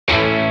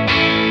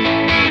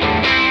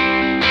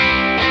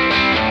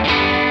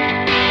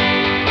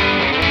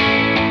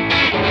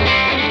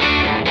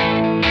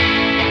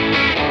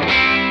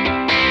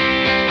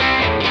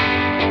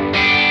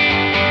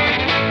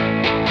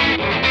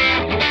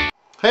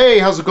Hey,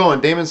 how's it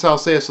going? Damon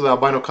Salceas with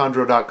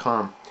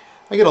albinochondro.com.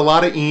 I get a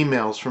lot of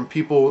emails from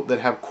people that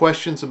have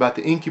questions about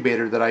the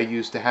incubator that I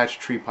use to hatch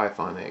tree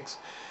python eggs.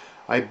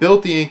 I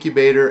built the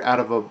incubator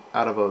out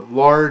of a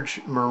large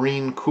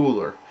marine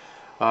cooler,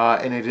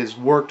 and it has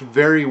worked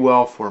very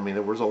well for me.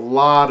 There was a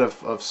lot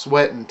of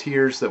sweat and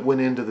tears that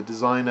went into the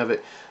design of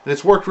it, and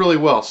it's worked really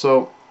well.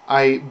 So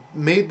I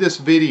made this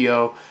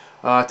video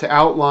to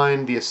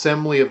outline the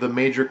assembly of the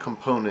major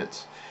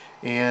components.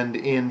 And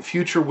in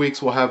future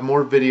weeks we'll have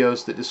more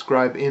videos that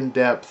describe in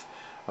depth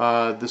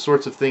the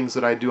sorts of things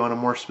that I do on a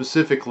more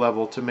specific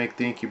level to make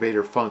the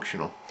incubator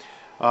functional.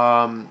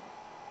 The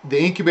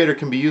incubator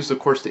can be used, of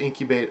course, to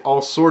incubate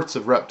all sorts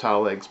of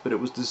reptile eggs, but it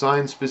was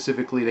designed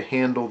specifically to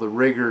handle the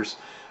rigors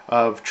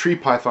of tree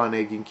python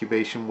egg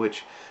incubation,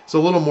 which is a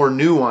little more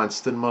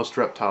nuanced than most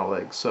reptile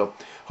eggs. So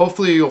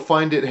hopefully you'll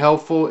find it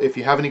helpful. If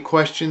you have any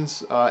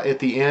questions at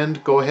the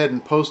end, go ahead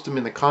and post them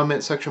in the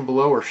comment section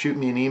below or shoot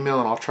me an email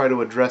and I'll try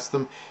to address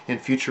them in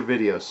future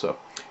videos. So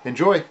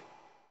enjoy!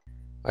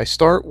 I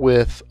start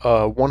with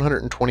a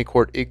 120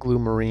 quart Igloo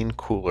marine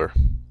cooler.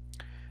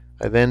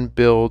 I then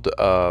build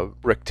a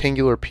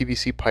rectangular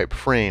PVC pipe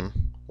frame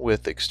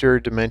with exterior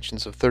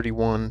dimensions of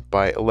 31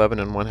 by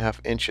 11.5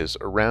 inches,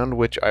 around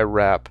which I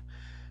wrap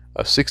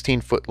a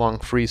 16-foot long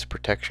freeze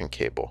protection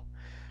cable.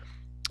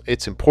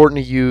 It's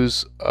important to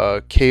use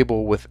a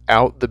cable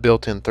without the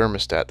built-in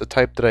thermostat. The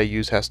type that I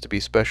use has to be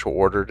special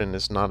ordered and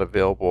is not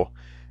available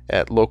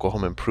at local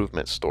home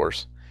improvement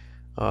stores.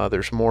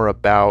 There's more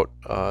about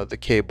the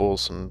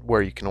cables and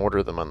where you can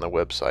order them on the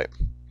website.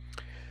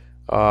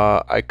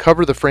 I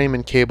cover the frame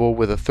and cable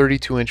with a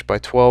 32-inch by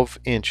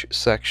 12-inch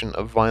section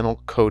of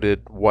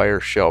vinyl-coated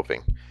wire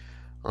shelving.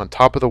 On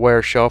top of the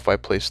wire shelf, I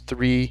place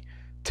three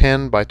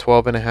 10 by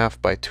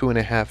 12.5 by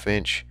 2.5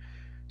 inch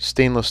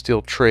stainless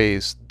steel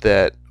trays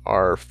that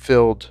are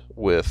filled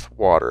with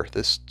water.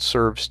 This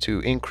serves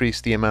to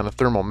increase the amount of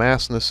thermal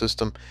mass in the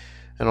system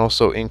and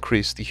also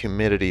increase the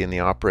humidity in the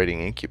operating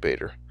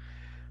incubator.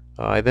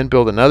 I then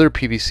build another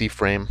PVC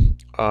frame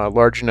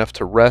large enough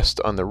to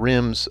rest on the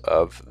rims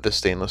of the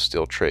stainless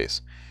steel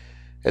trays.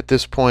 At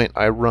this point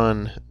I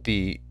run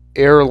the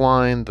air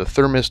line, the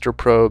thermistor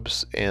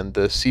probes, and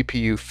the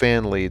CPU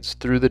fan leads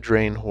through the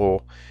drain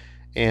hole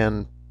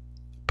and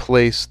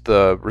place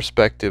the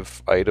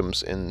respective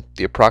items in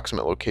the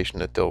approximate location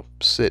that they'll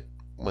sit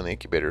when the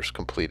incubator is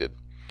completed.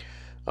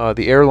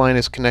 The air line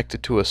is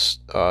connected to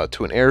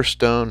an air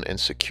stone and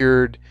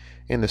secured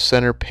in the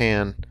center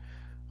pan.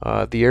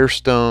 The air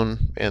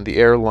stone and the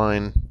air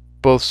line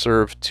both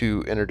serve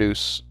to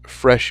introduce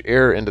fresh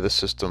air into the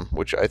system,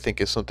 which I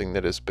think is something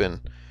that has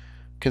been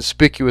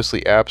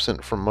conspicuously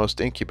absent from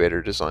most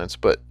incubator designs,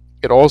 but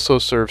it also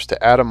serves to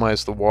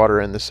atomize the water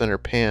in the center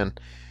pan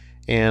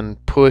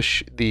and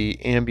push the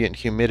ambient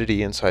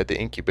humidity inside the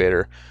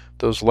incubator,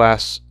 those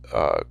last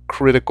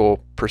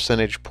critical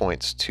percentage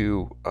points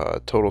to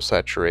total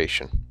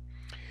saturation.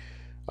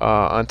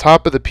 On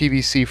top of the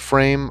PVC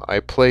frame, I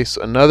place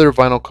another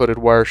vinyl coated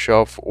wire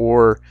shelf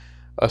or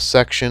a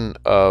section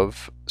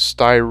of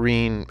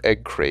styrene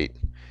egg crate.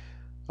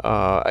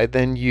 I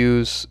then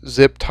use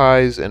zip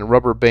ties and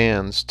rubber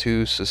bands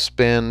to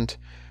suspend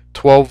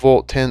 12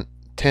 volt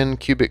 10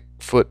 cubic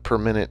foot per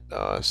minute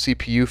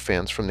CPU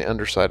fans from the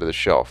underside of the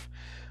shelf.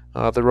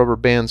 The rubber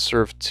bands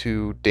serve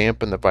to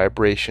dampen the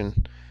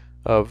vibration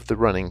of the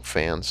running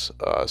fans,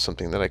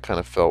 something that I kind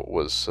of felt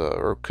was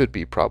or could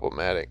be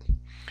problematic.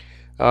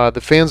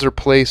 The fans are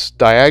placed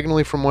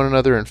diagonally from one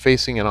another and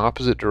facing in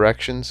opposite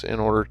directions in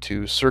order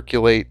to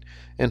circulate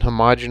and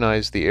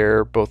homogenize the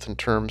air both in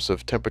terms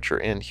of temperature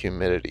and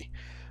humidity.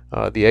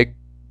 The egg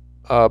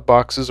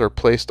boxes are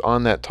placed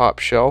on that top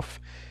shelf,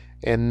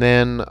 and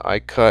then I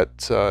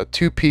cut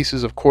two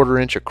pieces of 1/4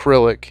 inch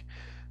acrylic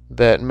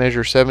that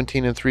measure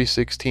 17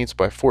 3/16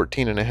 by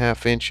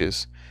 14.5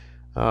 inches,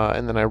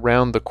 and then I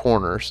round the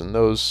corners, and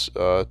those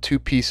two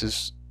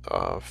pieces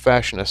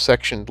fashion a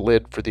sectioned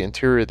lid for the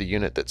interior of the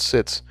unit that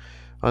sits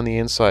on the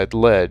inside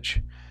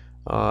ledge.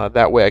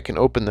 That way I can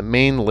open the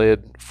main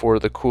lid for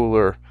the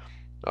cooler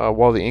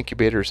while the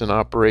incubator is in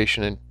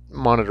operation and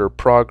monitor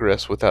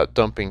progress without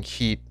dumping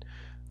heat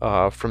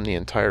from the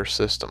entire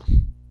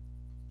system.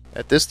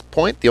 At this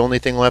point, the only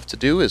thing left to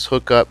do is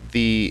hook up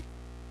the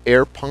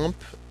air pump.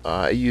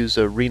 I use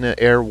a Rena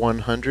Air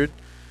 100,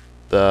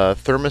 the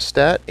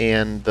thermostat,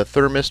 and the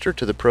thermistor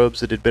to the probes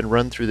that had been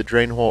run through the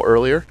drain hole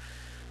earlier.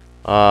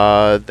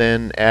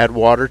 Then add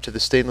water to the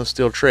stainless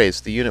steel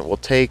trays. The unit will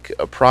take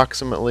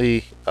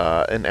approximately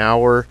an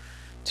hour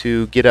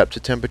to get up to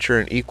temperature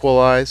and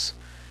equalize,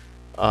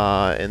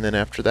 and then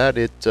after that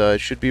it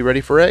should be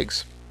ready for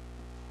eggs.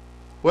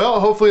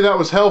 Well, hopefully that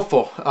was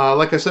helpful.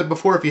 Like I said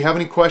before, if you have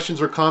any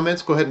questions or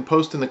comments, go ahead and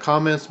post in the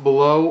comments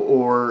below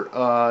or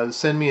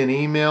send me an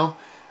email.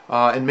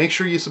 And make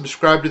sure you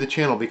subscribe to the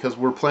channel because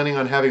we're planning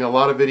on having a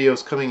lot of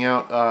videos coming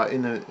out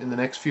in the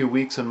next few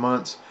weeks and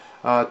months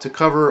to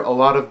cover a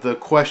lot of the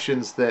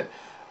questions that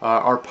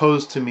are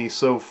posed to me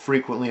so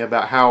frequently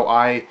about how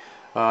I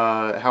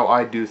how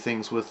I do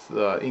things with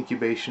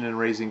incubation and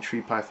raising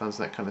tree pythons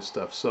and that kind of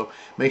stuff. So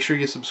make sure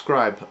you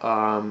subscribe.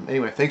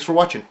 Anyway, thanks for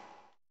watching.